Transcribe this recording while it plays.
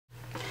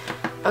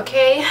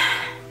Okay,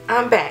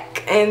 I'm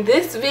back, and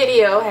this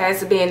video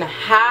has been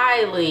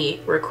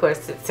highly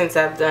requested since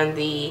I've done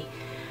the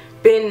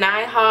Ben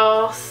Nye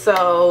haul.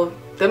 So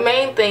the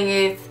main thing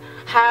is,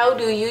 how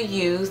do you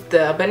use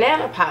the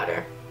banana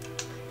powder?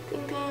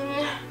 Ding,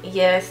 ding.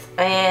 Yes,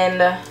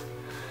 and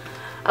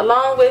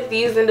along with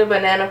using the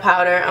banana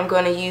powder, I'm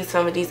going to use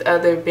some of these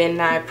other Ben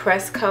Nye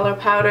pressed color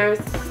powders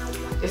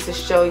just to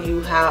show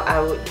you how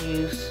I would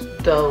use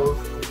those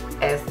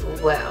as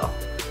well.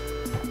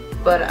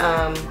 But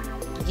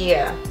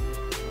yeah,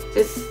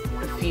 just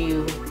a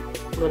few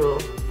little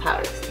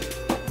powders.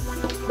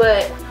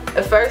 But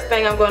the first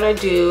thing I'm gonna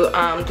do,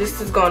 this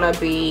is gonna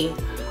be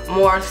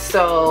more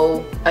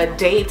so a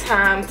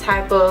daytime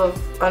type of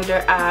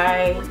under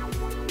eye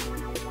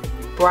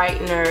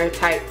brightener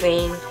type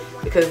thing,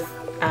 because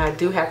I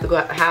do have to go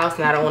out the house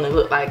and I don't want to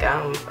look like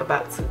I'm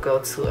about to go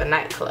to a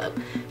nightclub.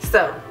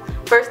 So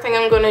first thing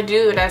I'm gonna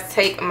do is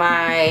take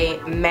my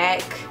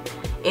MAC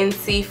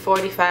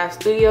NC45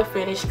 Studio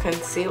Finish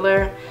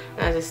concealer,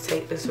 and I just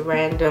take this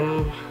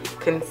random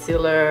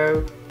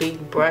concealer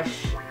big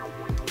brush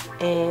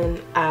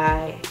and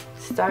I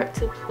start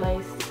to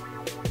place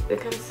the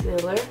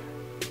concealer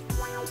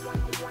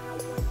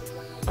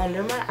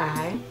under my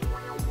eye.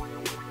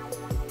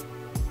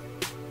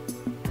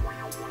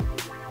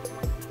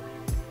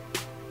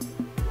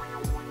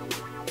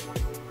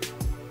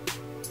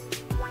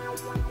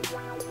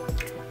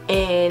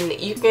 And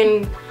you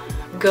can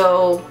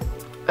go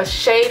a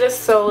shade or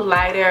so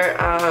lighter.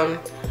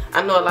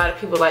 I know a lot of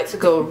people like to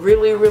go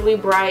really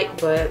bright,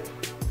 but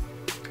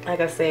like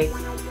I say,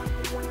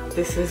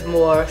 this is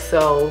more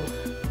so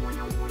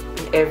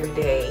an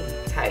everyday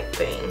type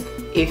thing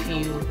if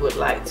you would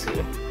like to.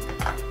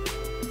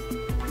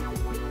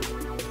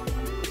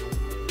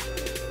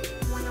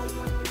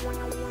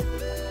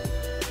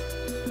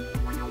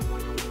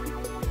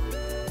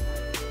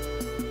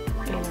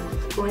 And I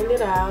just blend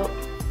it out.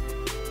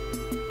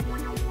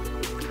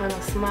 Kind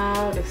of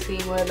smile to see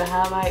where the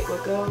highlight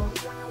would go.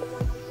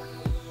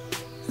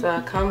 So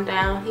I come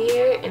down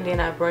here and then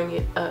I bring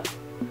it up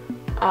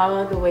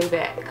all the way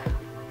back.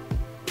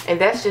 And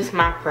that's just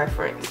my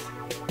preference.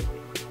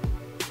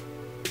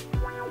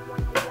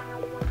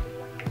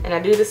 And I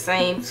do the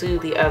same to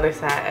the other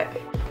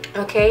side.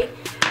 Okay,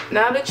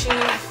 now that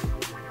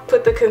you've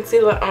put the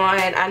concealer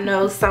on, I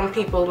know some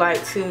people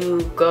like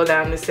to go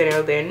down the center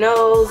of their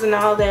nose and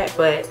all that,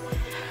 but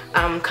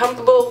I'm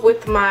comfortable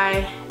with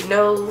my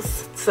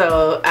nose,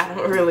 so I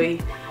don't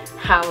really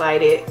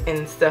highlight it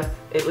and stuff,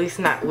 at least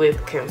not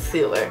with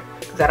concealer,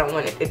 because I don't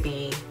want it to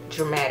be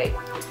dramatic.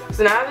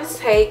 So now I just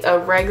take a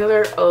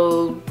regular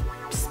old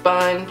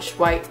sponge,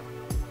 white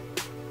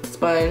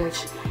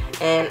sponge,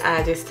 and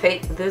I just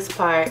take this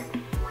part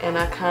and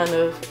I kind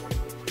of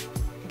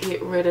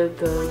get rid of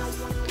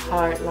those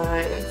hard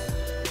lines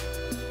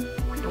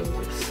and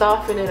just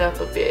soften it up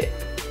a bit.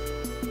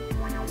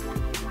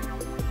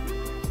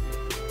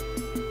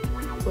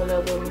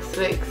 Whatever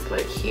mistakes,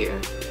 like here,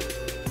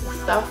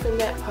 soften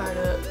that part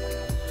up.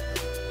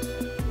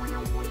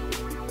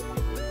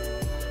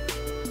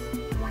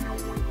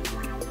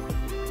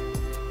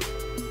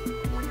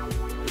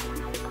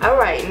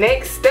 Alright,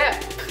 next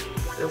step,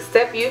 the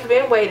step you've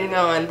been waiting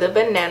on, the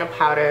banana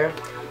powder.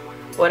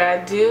 What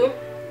I do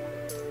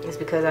is,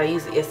 because I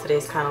used it yesterday,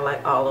 it's kind of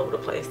like all over the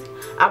place.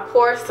 I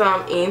pour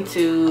some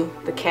into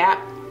the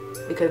cap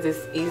because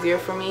it's easier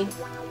for me.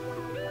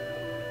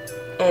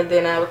 And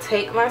then I will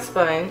take my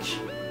sponge,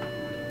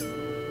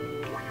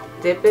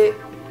 dip it,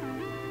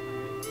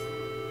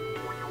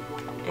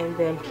 and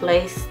then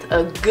place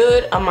a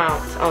good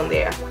amount on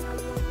there.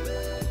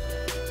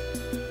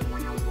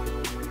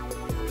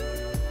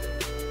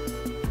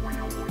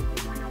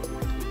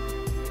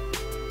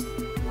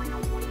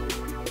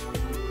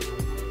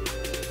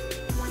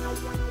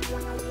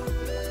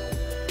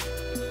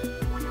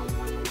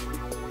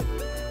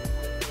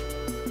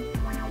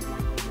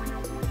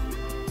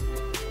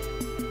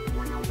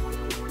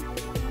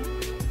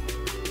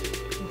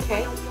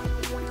 Okay,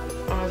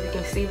 I don't know if you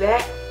can see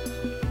that.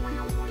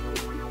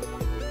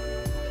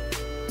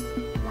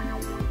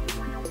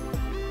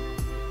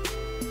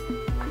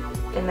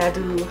 And I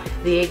do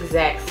the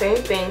exact same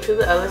thing to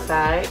the other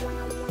side.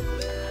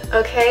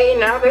 Okay,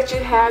 now that you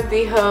have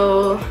the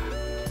whole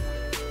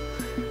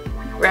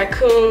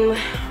raccoon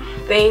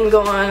thing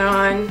going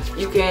on,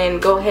 you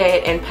can go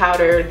ahead and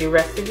powder the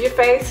rest of your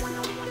face.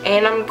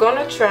 And I'm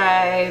gonna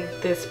try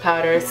this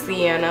powder,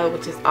 Sienna,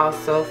 which is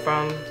also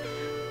from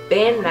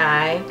Ben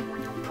Nye.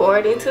 Pour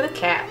it into the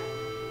cap.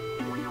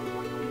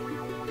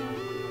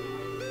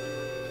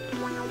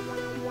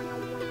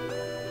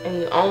 And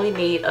you only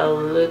need a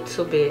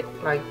little bit,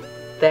 like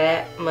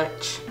that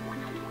much.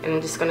 And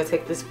I'm just gonna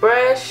take this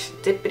brush,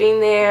 dip it in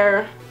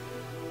there,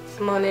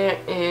 some on it,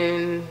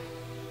 and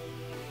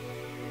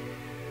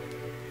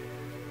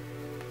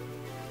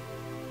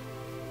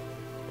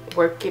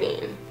work it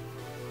in.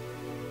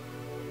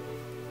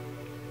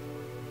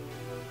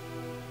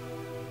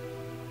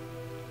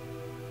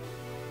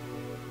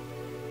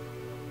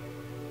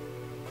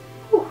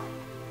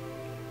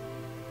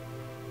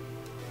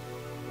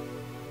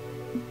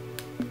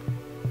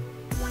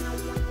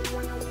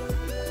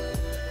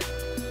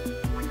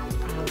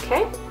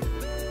 Okay.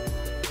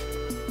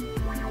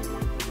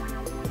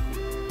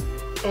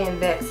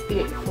 And that's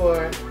it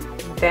for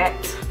that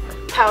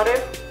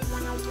powder.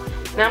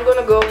 Now I'm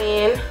gonna go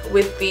in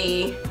with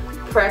the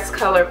Pressed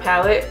Color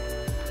palette,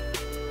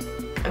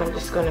 and I'm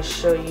just gonna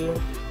show you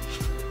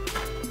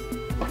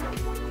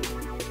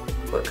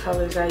what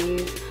colors I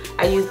use.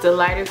 I use the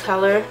lighter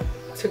color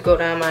to go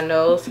down my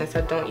nose since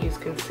I don't use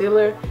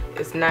concealer.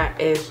 It's not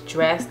as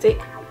drastic.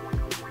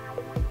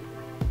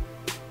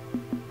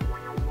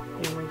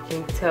 And you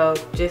can tell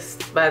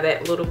just by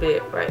that little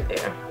bit right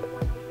there.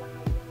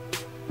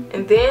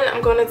 And then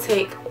I'm going to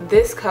take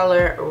this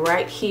color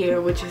right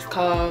here, which is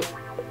called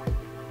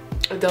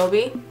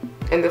Adobe.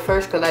 And the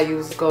first color I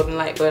use is Golden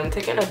Light, but I'm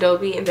taking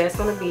Adobe, and that's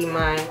going to be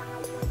my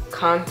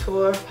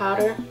contour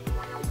powder.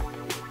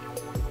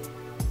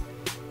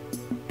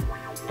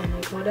 And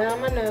I go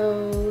down my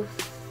nose.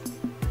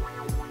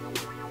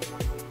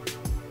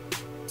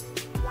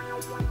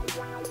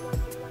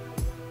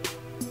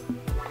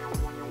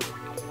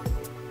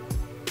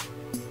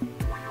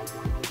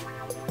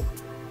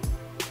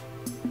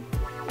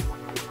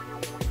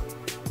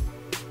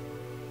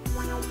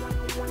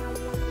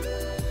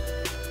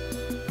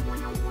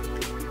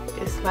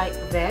 Just like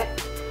that.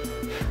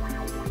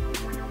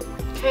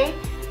 Okay,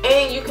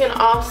 and you can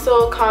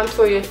also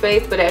contour your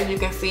face, but as you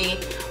can see,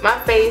 my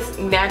face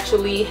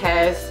naturally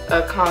has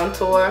a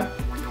contour,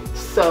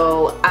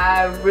 so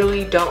I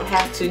really don't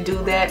have to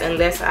do that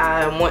unless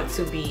I want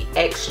to be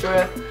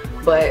extra,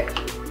 but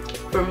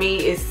for me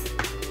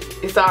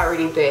it's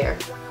already there.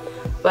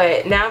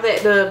 But now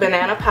that the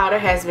banana powder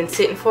has been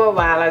sitting for a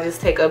while, I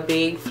just take a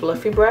big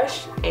fluffy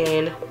brush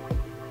and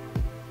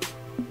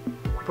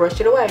brush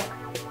it away.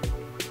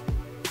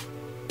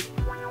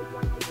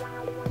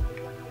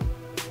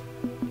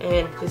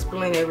 And just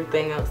blend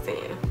everything else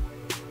in.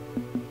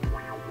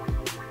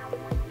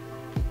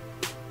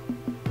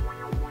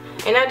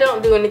 And I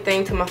don't do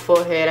anything to my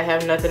forehead. I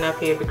have nothing up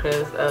here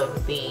because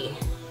of the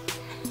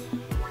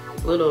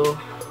little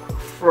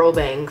fro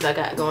bangs I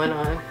got going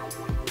on.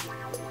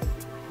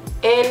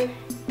 And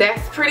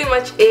that's pretty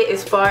much it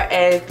as far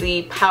as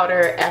the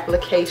powder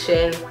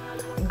application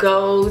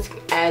goes.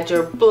 Add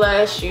your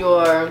blush,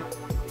 your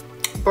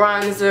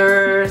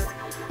bronzers,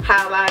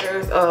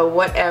 highlighters, or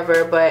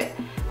whatever, but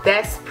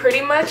that's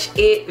pretty much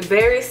it.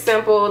 Very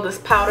simple. This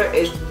powder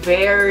is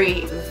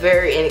very,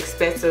 very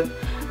inexpensive.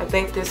 I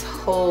think this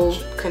whole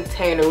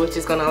container, which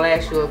is gonna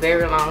last you a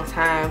very long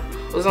time,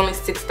 was only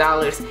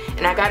 $6,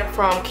 and I got it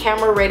from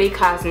Camera Ready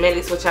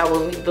Cosmetics, which I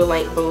will leave the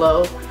link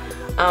below.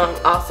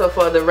 Also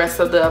for the rest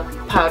of the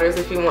powders,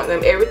 if you want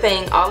them,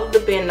 everything, all of the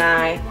Ben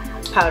Nye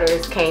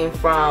powders came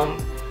from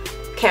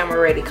Camera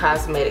Ready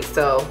Cosmetics.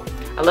 So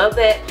I love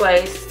that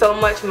place. So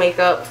much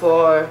makeup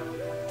for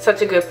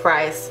such a good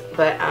price.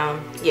 But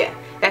yeah,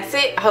 that's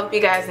it. I hope you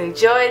guys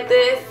enjoyed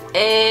this,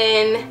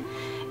 and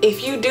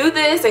if you do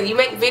this and you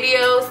make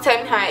videos,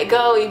 tell me how it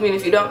go. Even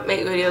if you don't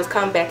make videos,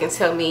 come back and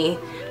tell me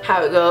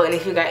how it go. And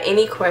if you got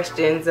any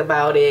questions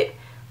about it,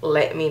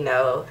 let me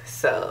know.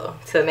 So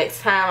till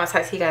next time, I'll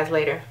talk to you guys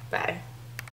later. Bye.